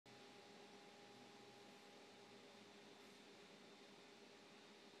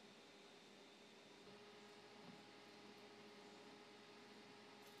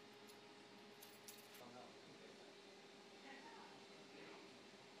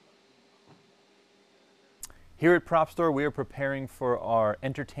Here at Propstore, we are preparing for our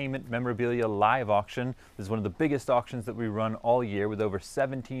entertainment memorabilia live auction. This is one of the biggest auctions that we run all year, with over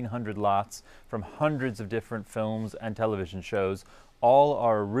 1,700 lots from hundreds of different films and television shows. All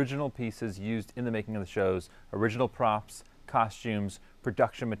are original pieces used in the making of the shows, original props, costumes,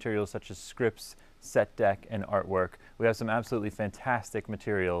 production materials such as scripts, set deck, and artwork. We have some absolutely fantastic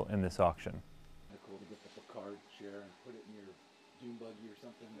material in this auction. Cool to get the Picard chair and put it in your dune buggy or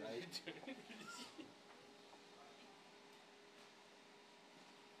something, right?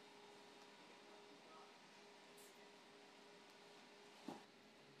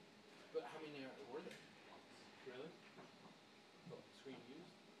 But how many were there? Really? Oh, screen used?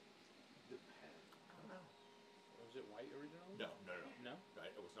 Depends. I don't know. Was it white originally? No. No?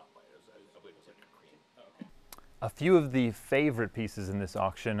 Right, it was not white. I believe it was like a cream. Oh, okay. A few of the favorite pieces in this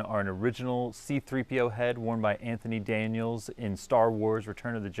auction are an original C-3PO head worn by Anthony Daniels in Star Wars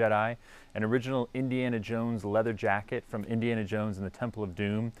Return of the Jedi, an original Indiana Jones leather jacket from Indiana Jones and the Temple of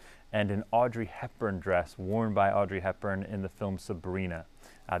Doom, and an Audrey Hepburn dress worn by Audrey Hepburn in the film Sabrina.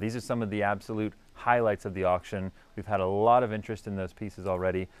 These are some of the absolute highlights of the auction. We've had a lot of interest in those pieces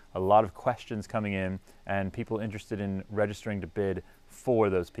already, a lot of questions coming in, and people interested in registering to bid for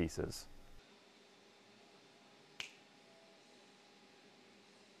those pieces.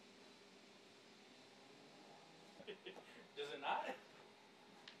 Does it not?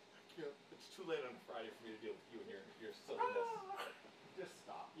 It's too late on Friday for me to deal with you and your silliness. Just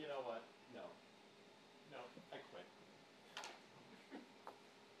stop. You know what? No, I quit.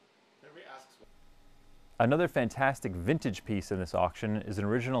 Everybody asks. Another fantastic vintage piece in this auction is an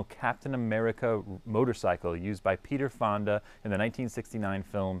original Captain America motorcycle used by Peter Fonda in the 1969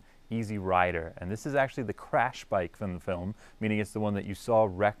 film Easy Rider. And this is actually the crash bike from the film, meaning it's the one that you saw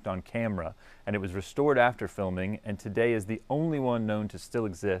wrecked on camera. And it was restored after filming, and today is the only one known to still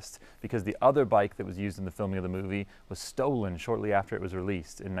exist, because the other bike that was used in the filming of the movie was stolen shortly after it was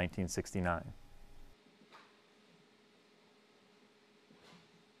released in 1969.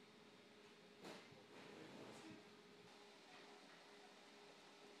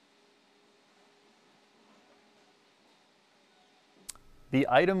 The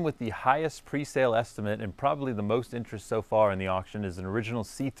item with the highest pre-sale estimate and probably the most interest so far in the auction is an original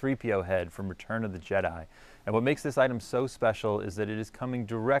C-3PO head from Return of the Jedi. And what makes this item so special is that it is coming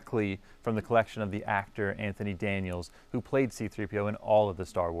directly from the collection of the actor Anthony Daniels, who played C-3PO in all of the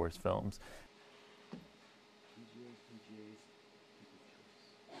Star Wars films.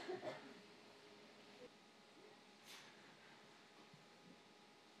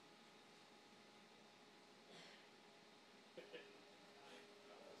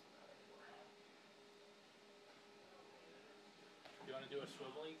 You want to do a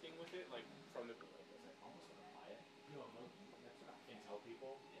swiveling thing with it, like from the? I almost want to buy it. No, that's what I can tell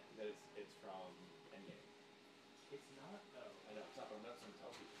people that it's from Endgame. It's not though. I know it's not, but I'm not going to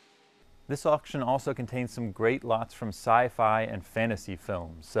tell people. This auction also contains some great lots from sci-fi and fantasy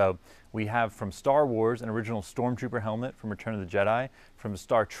films. So we have from Star Wars an original Stormtrooper helmet from Return of the Jedi, from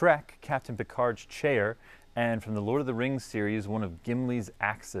Star Trek, Captain Picard's chair, and from the Lord of the Rings series, one of Gimli's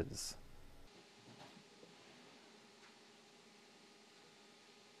axes.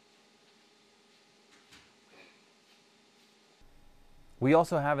 We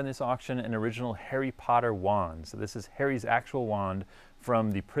also have in this auction an original Harry Potter wand. So this is Harry's actual wand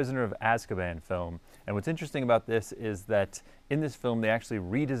from the Prisoner of Azkaban film. And what's interesting about this is that in this film they actually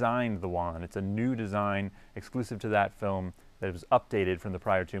redesigned the wand. It's a new design exclusive to that film that was updated from the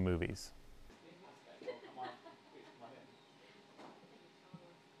prior two movies.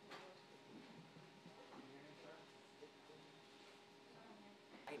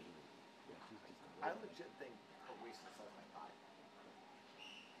 I legit think Oasis has my eye.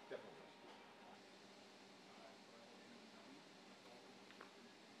 Definitely.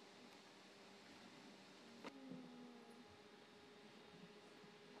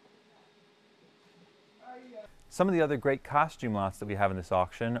 Some of the other great costume lots that we have in this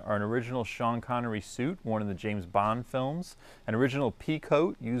auction are an original Sean Connery suit worn in the James Bond films, an original pea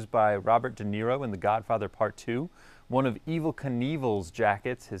coat used by Robert De Niro in The Godfather Part 2, one of Evel Knievel's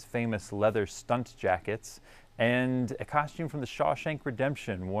jackets, his famous leather stunt jackets, and a costume from The Shawshank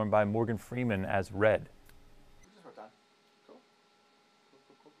Redemption worn by Morgan Freeman as Red. Cool.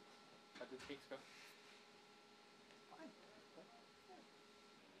 How did the cakes go? Fine.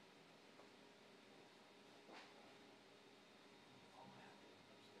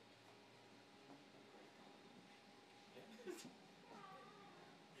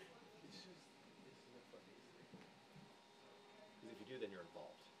 Because if you do, then you're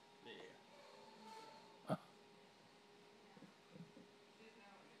involved. Yeah.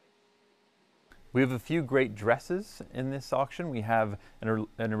 We have a few great dresses in this auction. We have an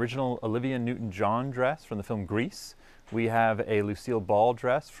original Olivia Newton-John dress from the film Grease. We have a Lucille Ball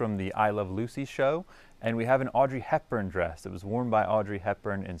dress from the I Love Lucy show. And we have an Audrey Hepburn dress that was worn by Audrey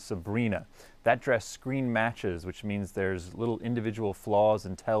Hepburn in Sabrina. That dress screen matches, which means there's little individual flaws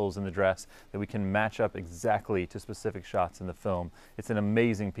and tells in the dress that we can match up exactly to specific shots in the film. It's an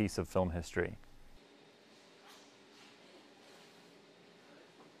amazing piece of film history.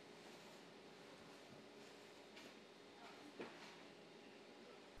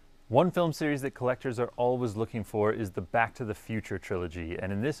 One film series that collectors are always looking for is the Back to the Future trilogy,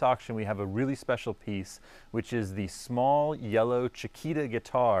 and in this auction we have a really special piece, which is the small yellow Chiquita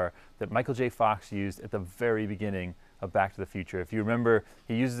guitar that Michael J. Fox used at the very beginning of Back to the Future. If you remember,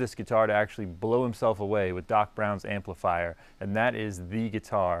 he uses this guitar to actually blow himself away with Doc Brown's amplifier, and that is the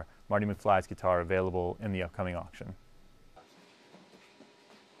guitar, Marty McFly's guitar, available in the upcoming auction.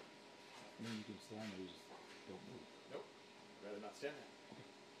 You can stand there, you just don't move. Nope, rather not stand there.